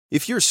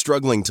If you're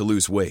struggling to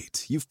lose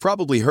weight, you've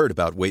probably heard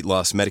about weight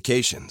loss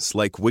medications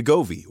like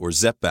Wegovy or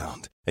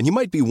Zepbound, and you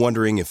might be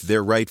wondering if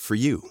they're right for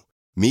you.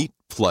 Meet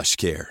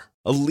PlushCare,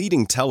 a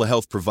leading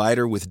telehealth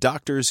provider with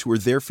doctors who are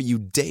there for you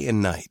day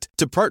and night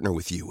to partner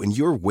with you in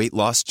your weight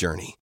loss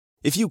journey.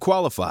 If you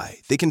qualify,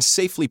 they can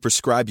safely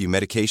prescribe you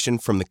medication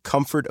from the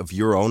comfort of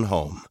your own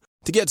home.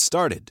 To get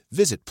started,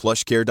 visit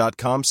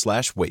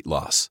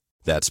plushcare.com/weightloss.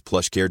 That's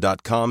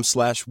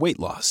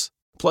plushcare.com/weightloss.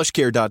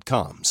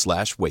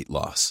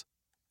 plushcare.com/weightloss.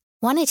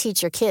 Want to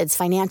teach your kids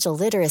financial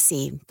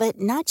literacy, but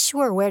not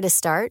sure where to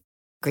start?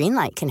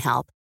 Greenlight can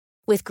help.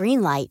 With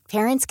Greenlight,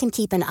 parents can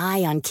keep an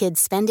eye on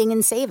kids' spending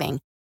and saving,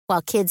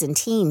 while kids and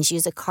teens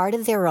use a card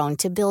of their own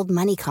to build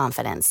money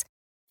confidence.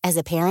 As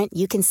a parent,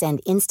 you can send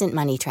instant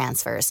money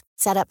transfers,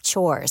 set up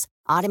chores,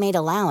 automate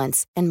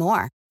allowance, and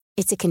more.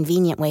 It's a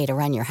convenient way to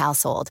run your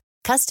household,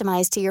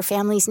 customized to your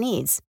family's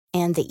needs,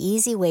 and the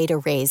easy way to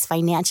raise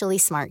financially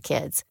smart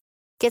kids.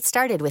 Get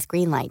started with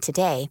Greenlight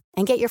today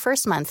and get your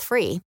first month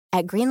free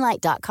at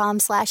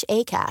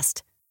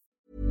greenlight.com/ACAST.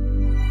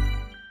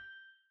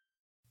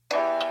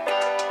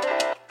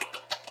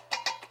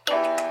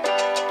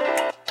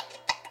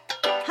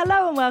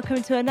 Hello and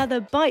welcome to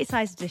another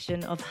bite-sized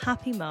edition of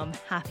Happy Mum,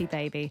 Happy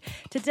Baby.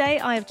 Today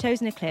I have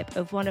chosen a clip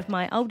of one of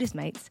my oldest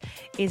mates,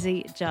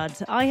 Izzy Judd.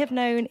 I have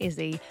known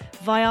Izzy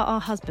via our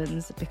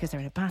husbands, because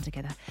they're in a band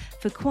together,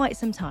 for quite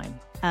some time,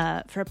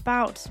 for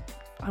about,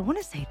 I want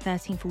to say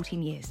 13,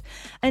 14 years.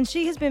 And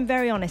she has been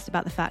very honest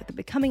about the fact that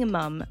becoming a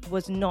mum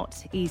was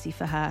not easy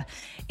for her.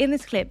 In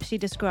this clip, she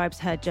describes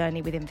her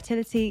journey with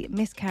infertility,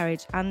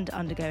 miscarriage and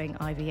undergoing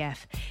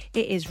IVF.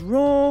 It is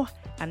raw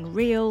and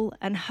real,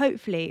 and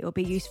hopefully it will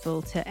be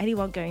useful to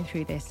anyone going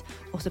through this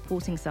or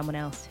supporting someone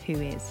else who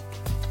is.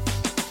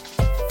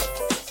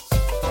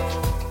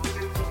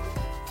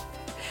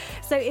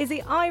 So,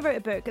 Izzy, I wrote a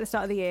book at the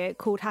start of the year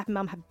called Happy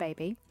Mum, Happy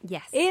Baby.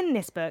 Yes. In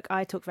this book,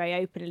 I talk very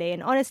openly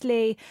and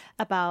honestly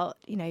about,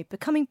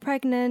 becoming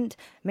pregnant,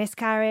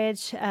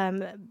 miscarriage,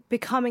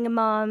 becoming a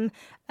mum,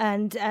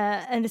 and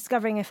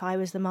discovering if I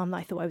was the mum that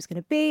I thought I was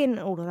going to be, and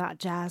all of that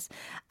jazz.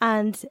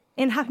 And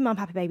in Happy Mum,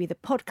 Happy Baby, the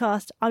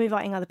podcast, I'm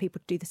inviting other people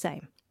to do the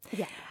same.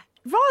 Yeah.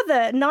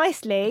 Rather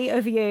nicely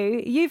of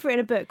you, you've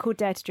written a book called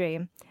Dare to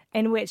Dream,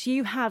 in which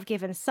you have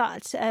given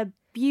such a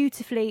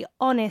beautifully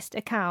honest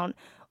account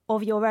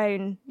of your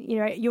own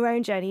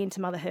journey into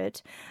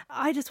motherhood.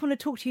 I just want to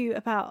talk to you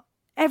about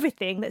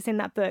everything that's in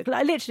that book.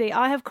 Like, literally,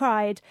 I have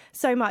cried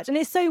so much, and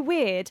it's so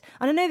weird.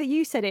 And I know that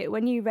you said it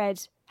when you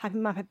read Happy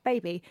Mum, Happy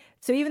Baby.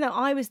 So even though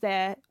I was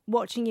there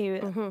watching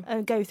you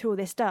and go through all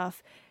this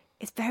stuff,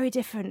 it's very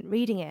different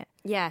reading it.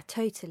 Yeah,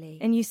 totally.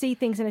 And you see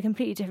things in a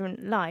completely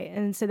different light.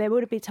 And so there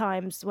would be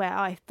times where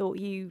I thought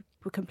you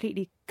were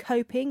completely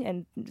coping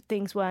and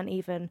things weren't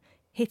even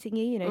hitting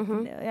you,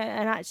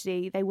 and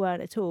actually they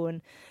weren't at all.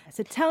 And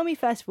so tell me,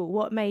 first of all,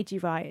 what made you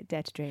write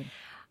Dare to Dream?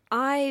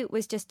 I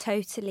was just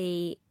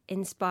totally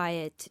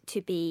inspired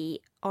to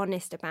be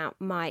honest about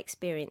my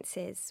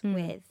experiences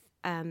with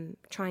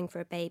trying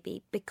for a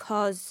baby,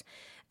 because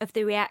of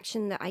the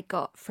reaction that I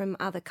got from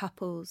other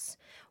couples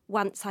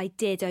once I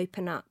did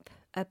open up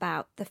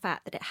about the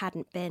fact that it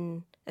hadn't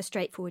been a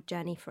straightforward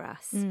journey for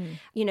us.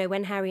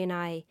 When Harry and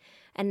I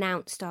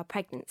announced our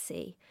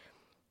pregnancy,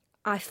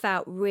 I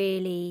felt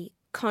really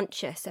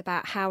conscious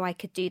about how I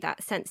could do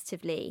that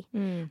sensitively,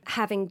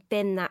 having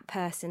been that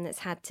person that's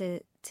had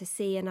to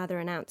see another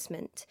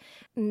announcement,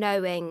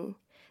 knowing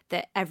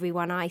that every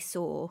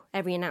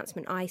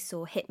announcement I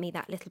saw hit me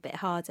that little bit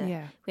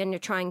harder when you're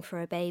trying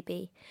for a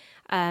baby.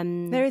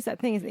 There is that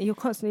thing, isn't it? You're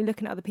constantly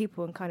looking at other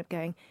people and kind of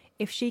going,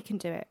 if she can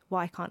do it,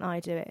 why can't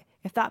I do it?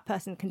 If that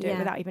person can do it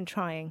without even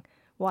trying,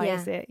 why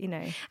is it,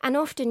 And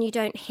often you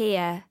don't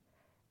hear,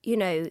 you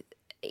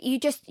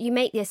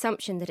make the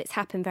assumption that it's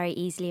happened very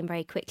easily and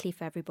very quickly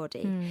for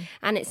everybody.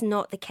 And it's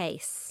not the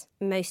case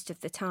most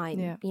of the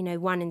time.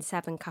 1 in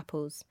 7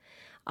 couples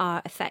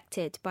are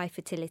affected by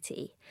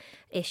fertility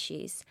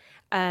issues.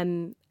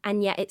 And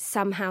yet it's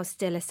somehow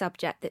still a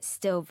subject that's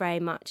still very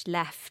much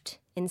left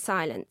in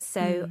silence.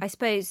 So I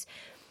suppose,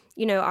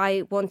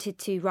 I wanted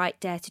to write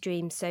Dare to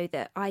Dream so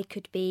that I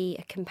could be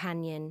a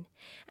companion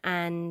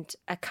and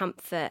a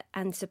comfort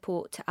and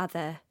support to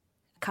other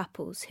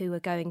couples who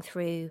are going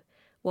through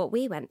what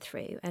we went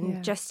through.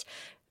 And just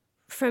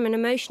from an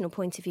emotional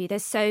point of view,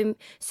 there's so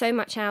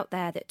much out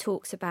there that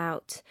talks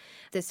about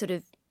the sort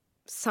of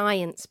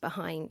science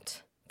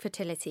behind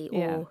fertility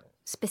or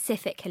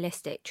specific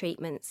holistic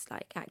treatments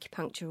like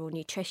acupuncture or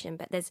nutrition,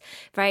 but there's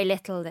very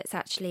little that's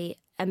actually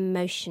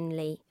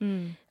emotionally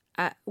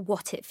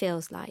what it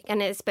feels like.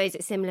 And I suppose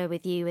it's similar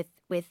with you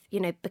with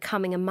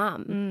becoming a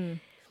mum.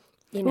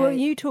 Well,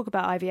 you talk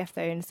about IVF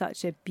though in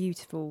such a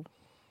beautiful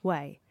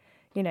way.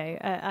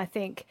 I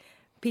think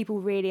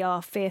people really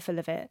are fearful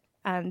of it,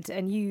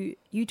 and you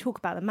talk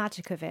about the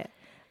magic of it,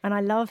 and I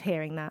love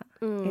hearing that.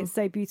 It's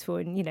so beautiful.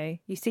 And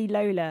you see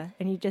Lola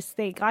and you just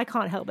think, I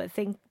can't help but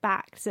think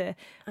back to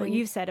what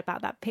you've said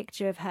about that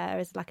picture of her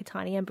as like a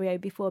tiny embryo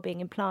before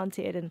being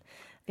implanted, and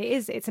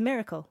it's a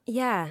miracle.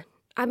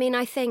 I mean,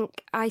 I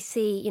think I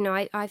see,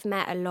 I've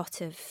met a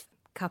lot of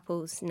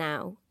couples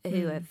now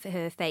who are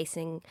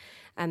facing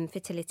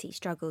fertility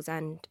struggles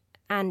and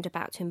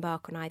about to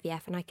embark on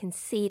IVF, and I can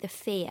see the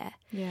fear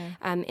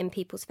in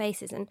people's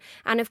faces.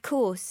 And of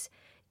course,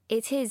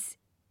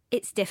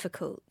 it's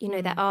difficult. You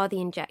know, there are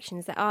the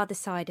injections, there are the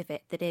side of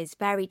it that is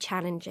very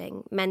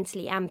challenging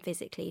mentally and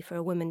physically for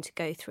a woman to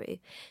go through.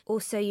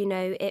 Also, you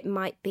know, it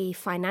might be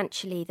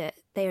financially that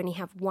they only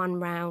have one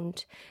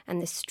round,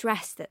 and the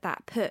stress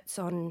that puts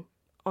on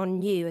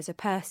you as a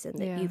person,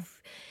 that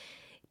you've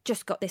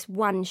just got this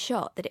one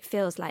shot, that it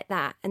feels like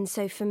that. And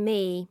so for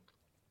me,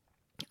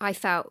 I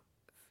felt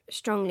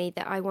strongly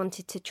that I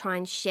wanted to try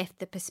and shift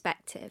the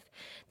perspective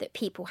that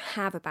people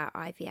have about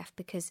IVF,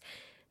 because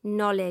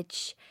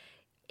knowledge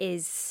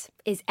is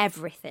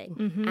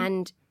everything.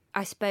 And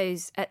I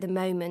suppose at the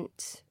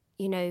moment,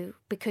 you know,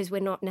 because we're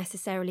not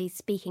necessarily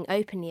speaking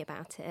openly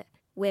about it,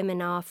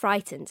 women are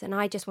frightened. And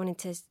I just wanted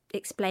to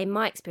explain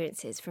my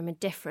experiences from a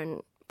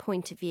different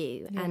point of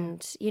view.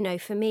 And, you know,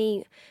 for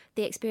me,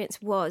 the experience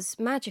was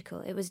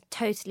magical. It was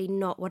totally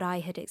not what I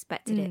had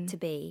expected it to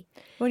be.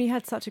 When you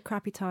had such a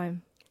crappy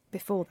time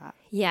before that,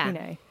 you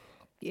know,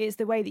 it's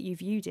the way that you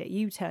viewed it.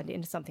 You turned it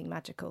into something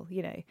magical.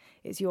 You know,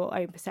 it's your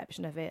own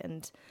perception of it,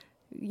 and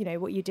you know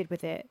what you did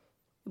with it,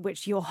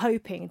 which you're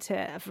hoping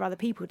for other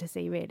people to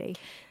see, really.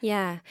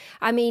 Yeah,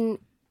 I mean,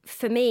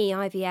 for me,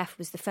 IVF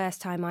was the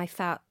first time I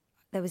felt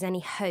there was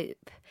any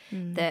hope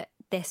that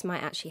this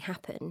might actually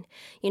happen.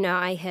 You know,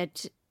 I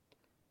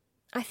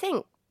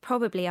think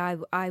probably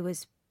I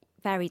was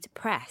very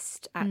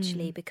depressed,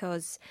 actually,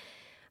 because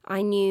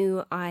I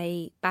knew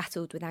I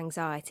battled with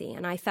anxiety,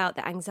 and I felt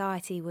that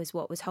anxiety was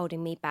what was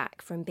holding me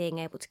back from being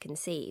able to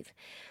conceive.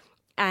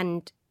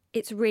 And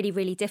it's really,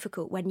 really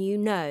difficult when you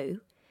know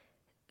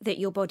that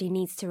your body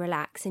needs to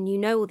relax, and you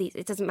know all these,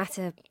 it doesn't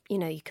matter, you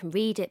know, you can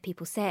read it,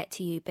 people say it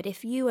to you, but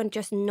if you are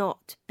just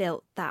not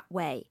built that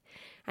way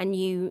and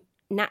you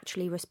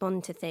naturally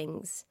respond to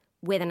things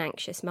with an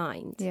anxious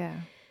mind.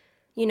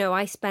 You know,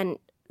 I spent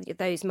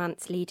those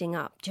months leading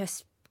up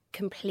just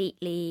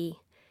completely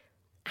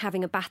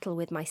having a battle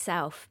with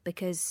myself,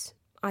 because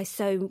I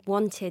so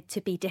wanted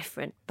to be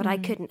different, but I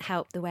couldn't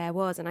help the way I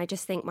was. And I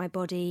just think my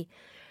body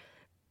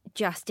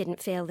just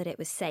didn't feel that it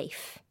was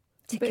safe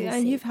to conceive.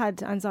 And you've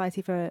had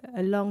anxiety for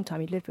a long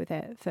time. You lived with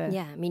it for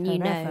I mean,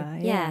 forever.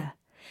 You know,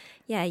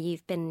 yeah,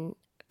 you've been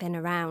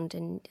around,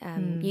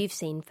 and you've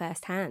seen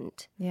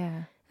firsthand,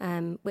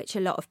 which a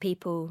lot of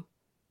people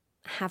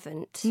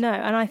haven't. No,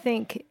 and I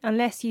think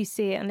unless you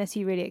see it, unless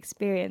you really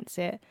experience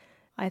it,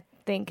 I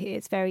think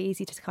it's very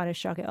easy to kind of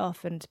shrug it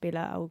off and to be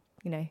like, oh,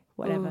 you know,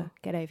 whatever,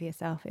 get over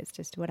yourself, it's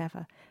just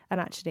whatever. And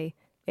actually,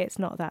 it's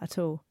not that at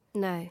all.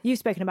 No. You've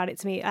spoken about it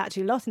to me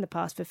actually a lot in the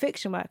past for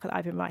fiction work that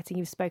I've been writing.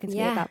 You've spoken to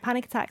me about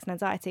panic attacks and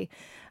anxiety.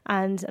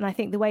 And I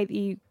think the way that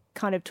you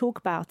kind of talk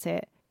about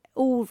it,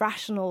 all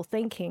rational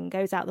thinking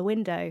goes out the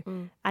window.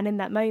 And in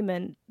that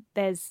moment,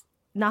 there's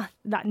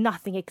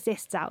nothing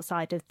exists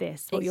outside of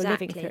this, what you're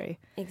living through.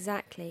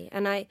 Exactly.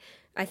 And I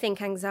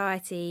think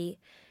anxiety,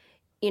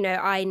 you know,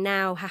 I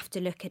now have to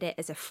look at it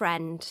as a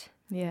friend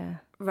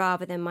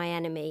rather than my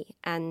enemy.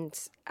 And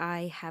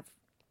I have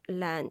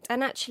learnt.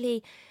 And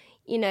actually,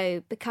 you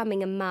know,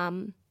 becoming a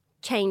mum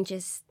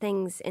changes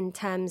things in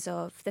terms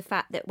of the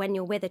fact that when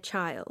you're with a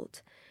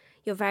child,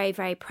 you're very,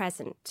 very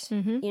present.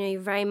 You know,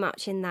 you're very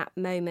much in that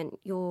moment.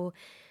 You're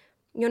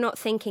not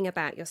thinking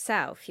about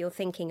yourself. You're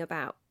thinking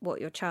about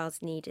what your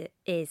child's need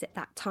is at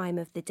that time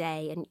of the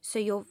day. And so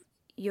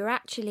you're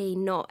actually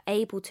not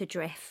able to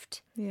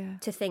drift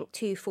to think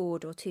too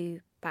forward or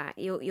too back.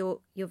 You're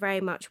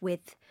very much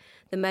with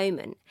the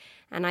moment.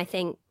 And I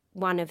think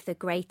one of the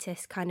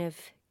greatest kind of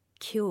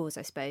cures,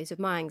 I suppose, of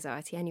my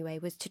anxiety anyway,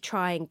 was to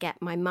try and get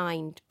my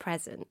mind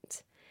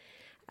present.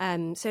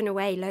 So in a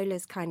way,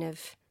 Lola's kind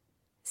of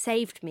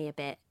saved me a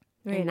bit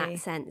in that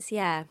sense.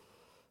 Yeah.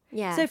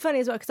 So funny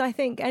as well, because I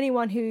think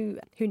anyone who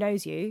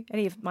knows you,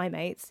 any of my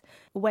mates,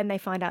 when they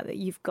find out that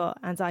you've got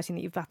anxiety and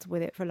that you've battled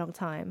with it for a long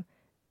time,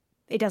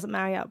 it doesn't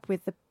marry up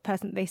with the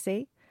person that they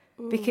see,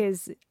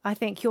 because I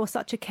think you're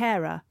such a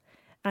carer.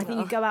 And I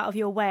think you go out of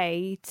your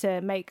way to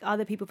make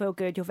other people feel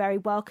good. You're very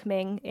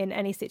welcoming in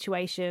any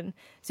situation.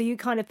 So you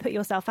kind of put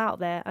yourself out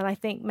there. And I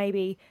think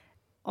maybe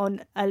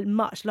on a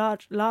much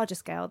larger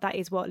scale, that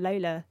is what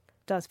Lola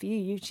does for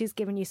you. She's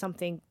given you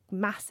something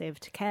massive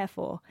to care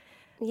for.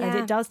 And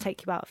it does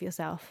take you out of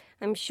yourself.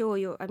 I'm sure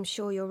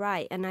you're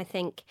right. And I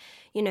think,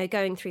 you know,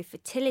 going through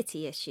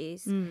fertility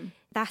issues,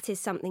 that is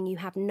something you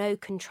have no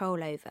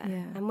control over.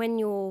 And when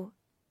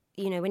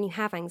when you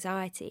have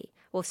anxiety,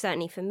 well,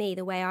 certainly for me,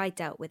 the way I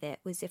dealt with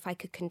it was if I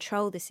could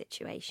control the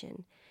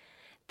situation,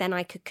 then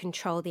I could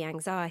control the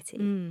anxiety.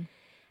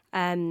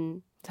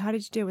 So how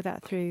did you deal with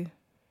that through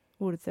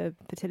all of the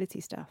fertility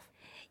stuff?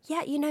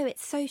 Yeah, you know,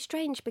 it's so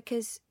strange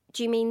because,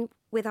 do you mean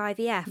with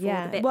IVF?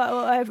 Yeah,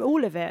 well,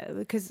 all of it,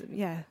 because,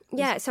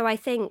 Yeah, so I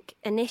think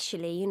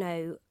initially, you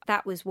know,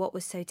 that was what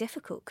was so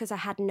difficult, because I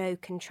had no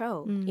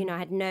control. You know,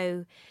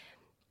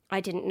 I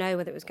didn't know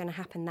whether it was going to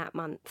happen that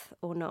month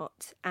or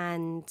not.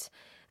 And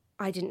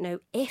I didn't know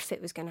if it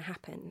was going to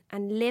happen.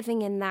 And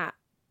living in that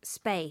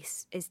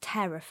space is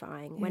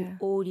terrifying when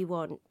all you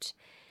want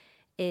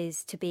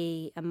is to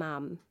be a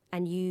mum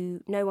and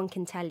no one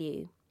can tell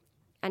you.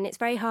 And it's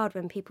very hard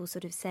when people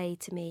sort of say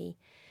to me,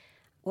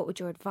 what would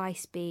your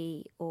advice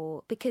be?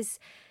 Or because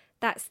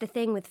that's the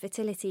thing with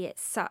fertility,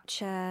 it's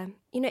such a,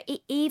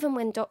 even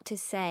when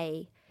doctors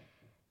say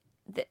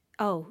that,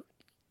 oh,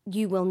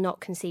 you will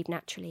not conceive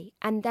naturally,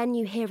 and then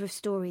you hear of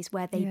stories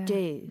where they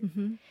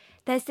do,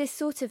 there's this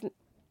sort of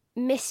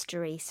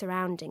mystery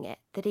surrounding it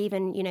that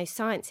even,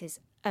 science is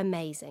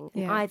amazing.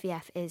 And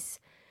IVF is,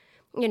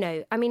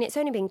 it's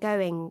only been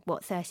going,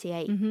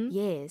 38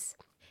 years.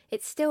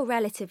 It's still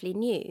relatively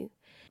new.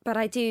 But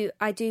I do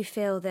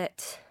feel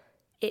that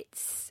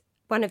it's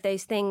one of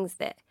those things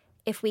that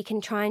if we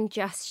can try and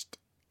just,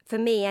 for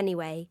me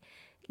anyway,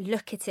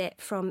 look at it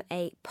from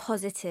a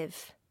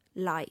positive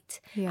light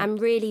and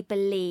really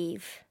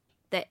believe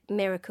that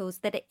miracles,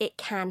 that it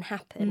can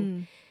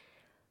happen,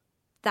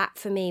 that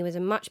for me was a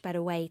much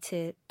better way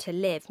to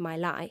live my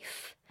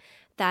life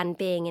than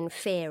being in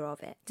fear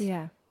of it.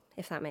 Yeah.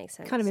 If that makes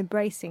sense. Kind of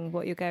embracing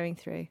what you're going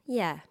through.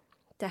 Yeah,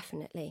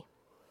 definitely.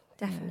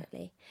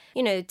 Definitely.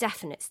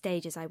 Definite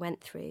stages I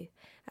went through.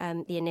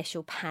 The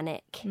initial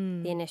panic,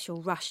 the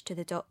initial rush to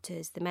the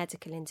doctors, the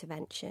medical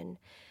intervention.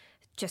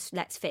 Just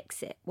let's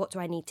fix it. What do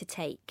I need to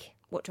take?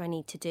 What do I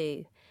need to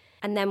do?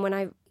 And then when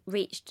I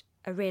reached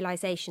a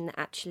realisation that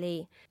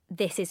actually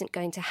this isn't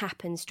going to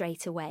happen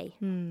straight away.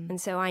 And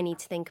so I need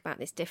to think about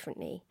this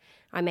differently.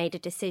 I made a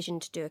decision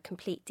to do a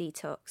complete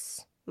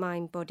detox.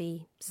 Mind,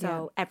 body,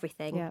 soul,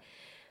 everything. Yeah.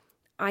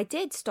 I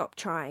did stop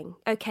trying.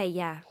 Okay,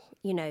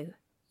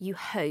 you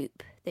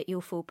hope that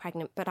you'll fall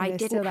pregnant, but I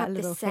didn't still have that the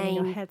little same. Thing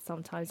in your head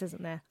sometimes,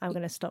 isn't there? I'm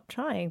going to stop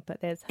trying, but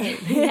there's hope.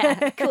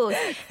 Yeah, of course.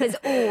 There's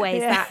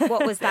always that.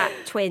 What was that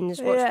twinge?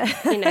 I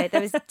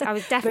was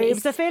definitely.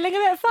 Boobs are feeling a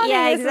bit funny.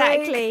 Yeah,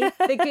 exactly.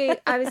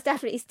 I was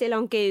definitely still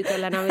on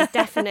Google, and I was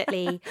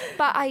definitely.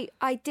 But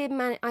I did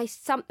manage.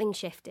 Something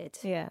shifted.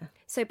 Yeah.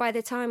 So by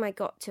the time I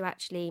got to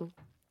actually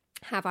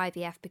have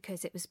IVF,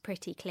 because it was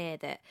pretty clear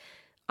that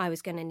I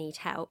was going to need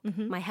help,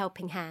 my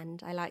helping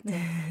hand, I like to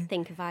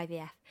think of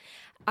IVF.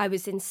 I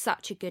was in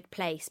such a good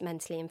place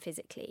mentally and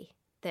physically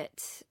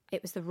that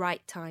it was the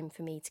right time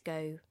for me to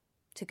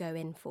go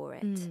in for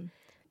it,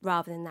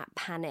 rather than that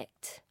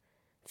panicked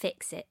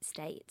fix-it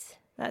state.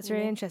 That's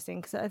really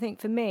interesting, because I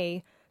think for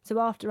me, so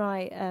after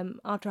I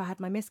had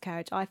my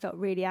miscarriage, I felt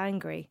really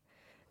angry,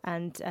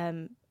 and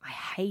I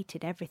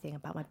hated everything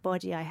about my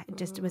body. I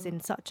just was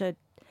in such a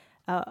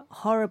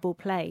horrible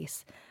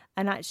place.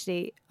 And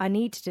actually, I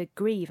needed to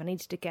grieve. I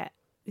needed to get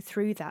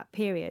through that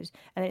period.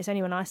 And it's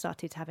only when I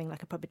started having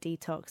like a proper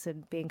detox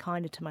and being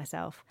kinder to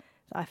myself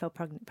that I fell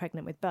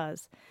pregnant with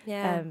Buzz.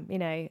 Yeah.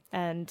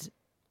 And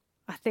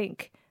I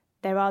think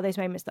there are those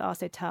moments that are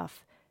so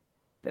tough,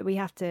 but we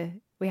have to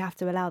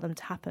allow them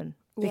to happen,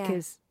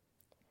 because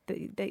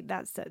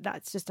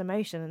that's just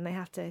emotion, and they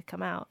have to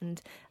come out.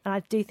 And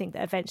I do think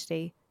that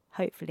eventually,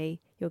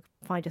 hopefully, you'll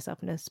find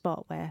yourself in a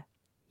spot where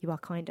you are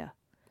kinder.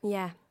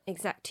 Yeah,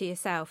 exact to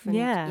yourself. And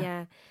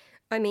yeah.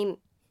 I mean,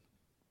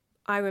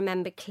 I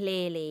remember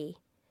clearly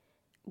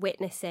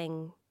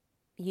witnessing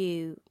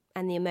you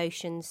and the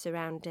emotions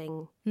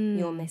surrounding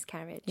your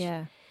miscarriage.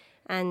 Yeah.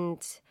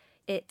 And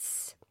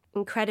it's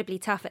incredibly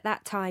tough at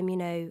that time,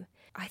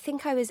 I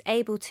think I was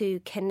able to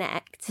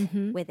connect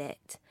with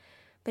it.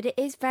 But it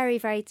is very,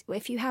 very,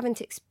 if you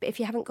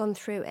haven't gone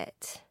through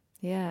it.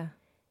 Yeah.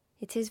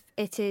 It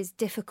is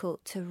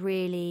difficult to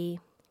really.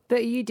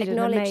 But you did an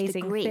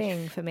amazing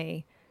thing for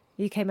me.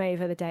 You came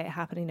over the day it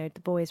happened.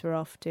 The boys were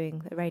off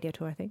doing a radio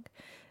tour, I think,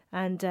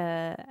 and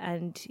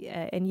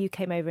you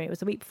came over. And it was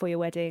the week before your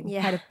wedding. Yeah.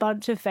 You had a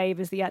bunch of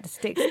favours that you had to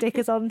stick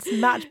stickers on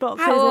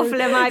matchboxes. How awful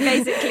am I,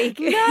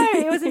 basically? No,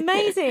 it was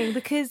amazing,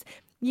 because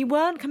you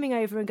weren't coming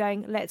over and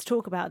going, let's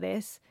talk about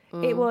this.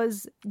 It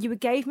was, you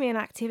gave me an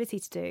activity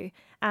to do,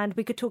 and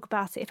we could talk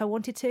about it if I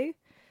wanted to.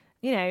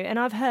 And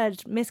I've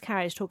heard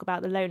miscarriage talk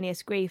about the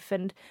loneliest grief,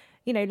 and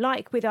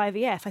like with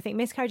IVF, I think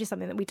miscarriage is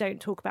something that we don't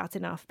talk about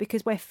enough,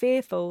 because we're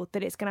fearful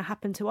that it's going to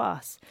happen to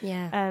us.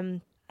 Yeah.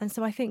 And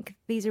so I think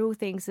these are all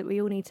things that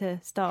we all need to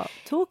start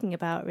talking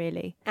about,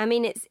 really. I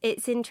mean,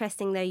 it's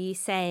interesting, though, you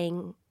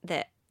saying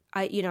that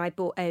I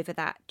brought over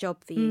that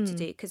job for you to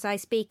do, because I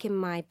speak in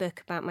my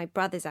book about my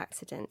brother's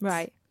accident.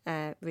 Right.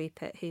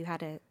 Rupert, who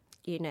had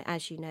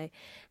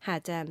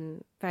had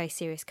very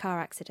serious car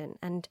accident,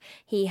 and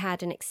he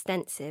had an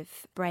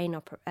extensive brain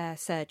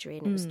surgery,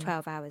 and it was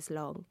 12 hours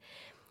long.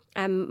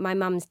 My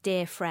mum's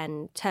dear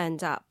friend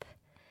turned up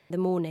the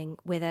morning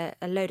with a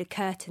load of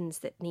curtains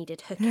that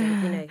needed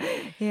hooking,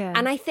 Yeah.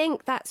 And I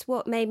think that's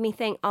what made me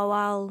think,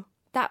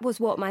 that was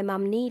what my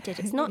mum needed.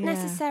 It's not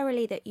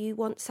necessarily that you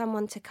want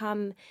someone to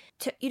come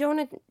you don't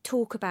want to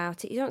talk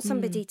about it. You don't want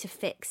somebody to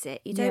fix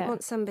it. You don't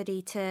want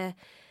somebody to,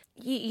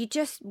 you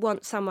just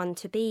want someone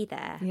to be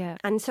there. Yeah.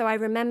 And so I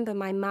remember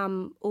my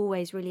mum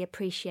always really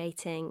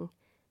appreciating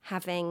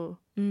having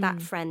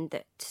that friend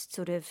that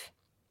sort of,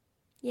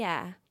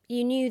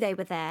 you knew they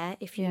were there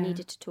if you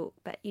needed to talk,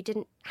 but you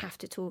didn't have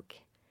to talk,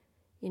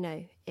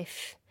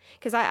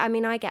 because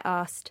I get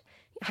asked,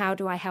 how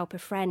do I help a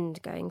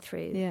friend going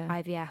through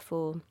IVF,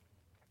 or,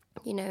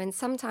 you know, and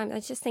sometimes I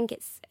just think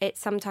it's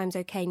sometimes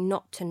okay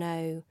not to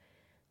know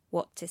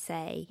what to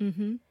say,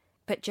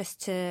 but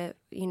just to,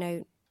 you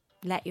know,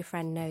 let your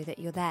friend know that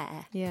you're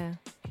there. Yeah.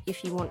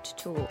 If you want to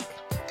talk.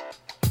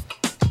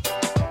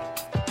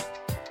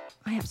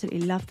 I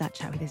absolutely love that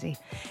chat with Izzy.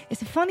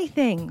 It's a funny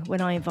thing when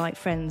I invite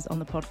friends on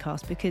the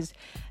podcast, because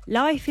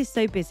life is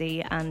so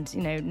busy, and,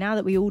 you know, now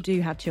that we all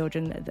do have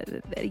children,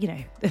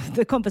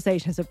 the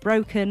conversations are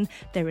broken,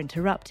 they're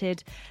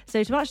interrupted.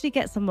 So to actually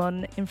get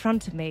someone in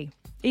front of me,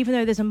 even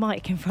though there's a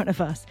mic in front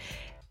of us,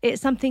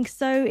 it's something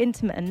so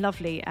intimate and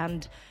lovely.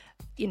 And,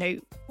 you know,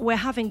 we're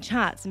having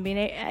chats and being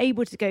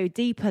able to go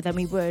deeper than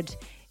we would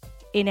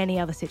in any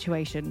other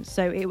situation.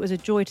 So it was a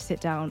joy to sit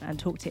down and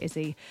talk to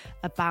Izzy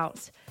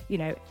about, you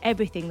know,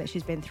 everything that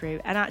she's been through.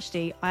 And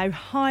actually, I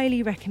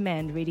highly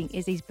recommend reading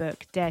Izzy's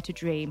book, Dare to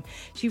Dream.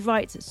 She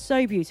writes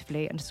so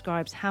beautifully and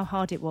describes how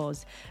hard it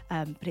was,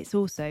 but it's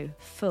also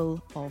full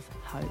of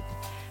hope.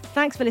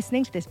 Thanks for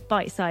listening to this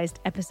bite-sized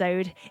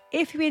episode.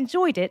 If you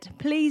enjoyed it,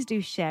 please do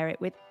share it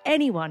with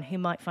anyone who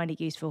might find it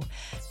useful.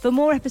 For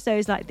more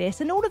episodes like this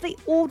and all of the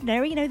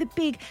ordinary, you know, the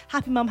big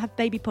Happy Mum Happy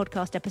Baby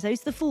podcast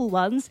episodes, the full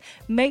ones,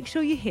 make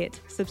sure you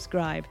hit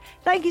subscribe.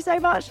 Thank you so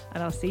much,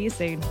 and I'll see you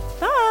soon.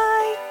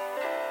 Bye!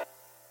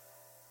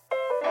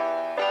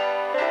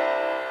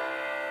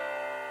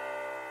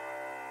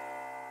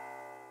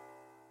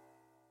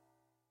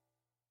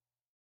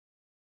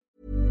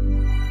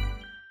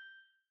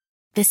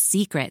 The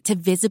secret to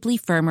visibly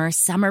firmer,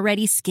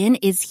 summer-ready skin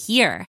is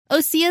here.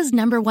 Osea's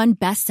 #1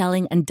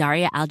 best-selling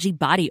Undaria Algae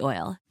Body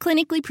Oil.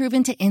 Clinically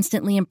proven to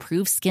instantly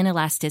improve skin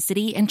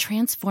elasticity and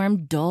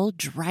transform dull,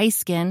 dry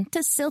skin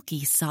to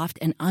silky, soft,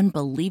 and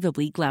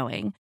unbelievably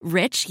glowing.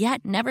 Rich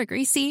yet never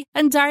greasy,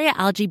 Undaria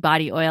Algae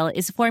Body Oil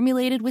is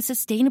formulated with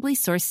sustainably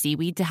sourced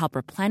seaweed to help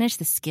replenish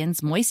the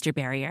skin's moisture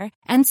barrier,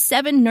 and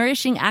 7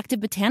 nourishing active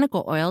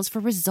botanical oils for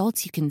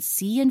results you can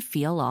see and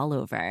feel all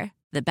over.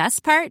 The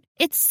best part?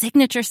 Its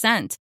signature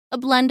scent. A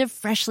blend of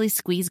freshly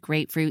squeezed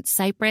grapefruit,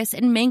 cypress,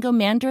 and mango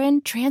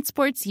mandarin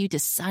transports you to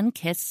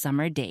sun-kissed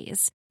summer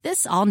days.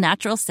 This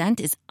all-natural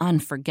scent is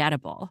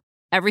unforgettable.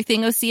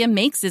 Everything Osea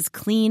makes is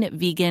clean,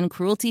 vegan,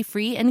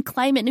 cruelty-free, and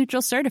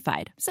climate-neutral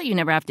certified, so you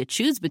never have to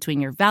choose between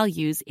your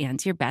values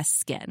and your best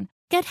skin.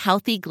 Get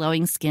healthy,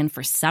 glowing skin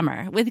for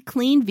summer with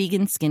clean,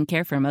 vegan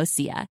skincare from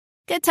Osea.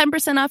 Get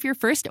 10% off your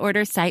first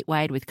order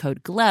site-wide with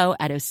code GLOW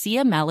at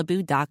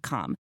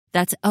OseaMalibu.com.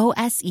 That's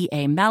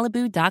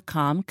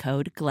OSEAMalibu.com,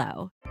 code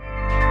GLOW.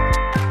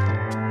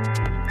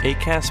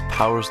 Acast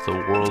powers the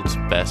world's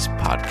best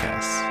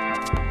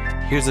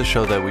podcasts. Here's a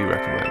show that we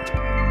recommend.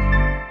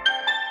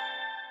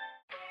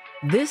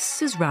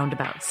 This is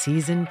Roundabout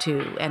Season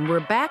 2, and we're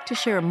back to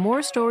share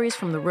more stories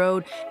from the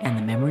road and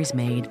the memories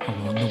made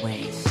along the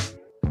way.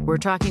 We're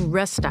talking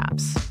rest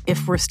stops.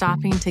 If we're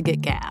stopping to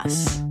get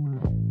gas,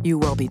 you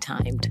will be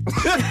timed.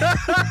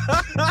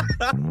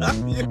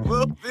 You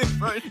will be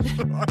for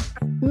sure.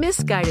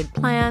 Misguided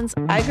plans.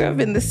 I grew up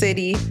in the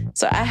city,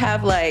 so I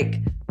have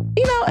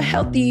a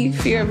healthy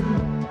fear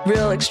of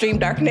real extreme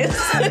darkness.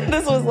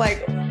 This was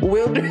like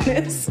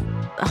wilderness.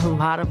 A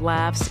lot of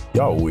laughs.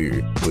 Y'all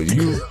weird, but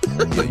you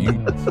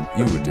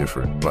were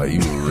different. Like, you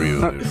were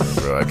real different,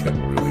 bro. I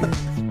can't really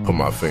put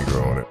my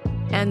finger on it.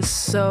 And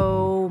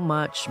so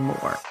much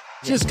more.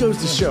 Just goes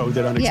to show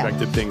that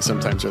unexpected things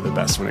sometimes are the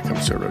best when it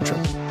comes to a road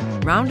trip.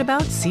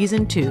 Roundabout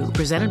Season 2,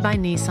 presented by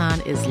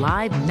Nissan, is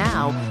live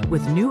now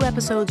with new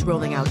episodes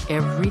rolling out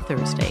every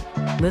Thursday.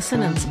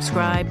 Listen and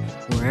subscribe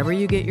wherever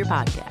you get your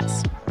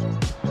podcasts.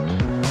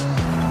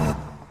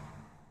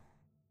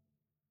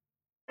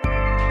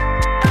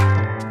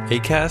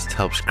 Acast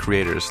helps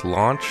creators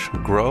launch,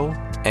 grow,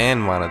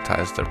 and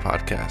monetize their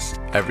podcasts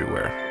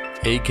everywhere.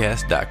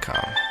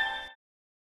 Acast.com.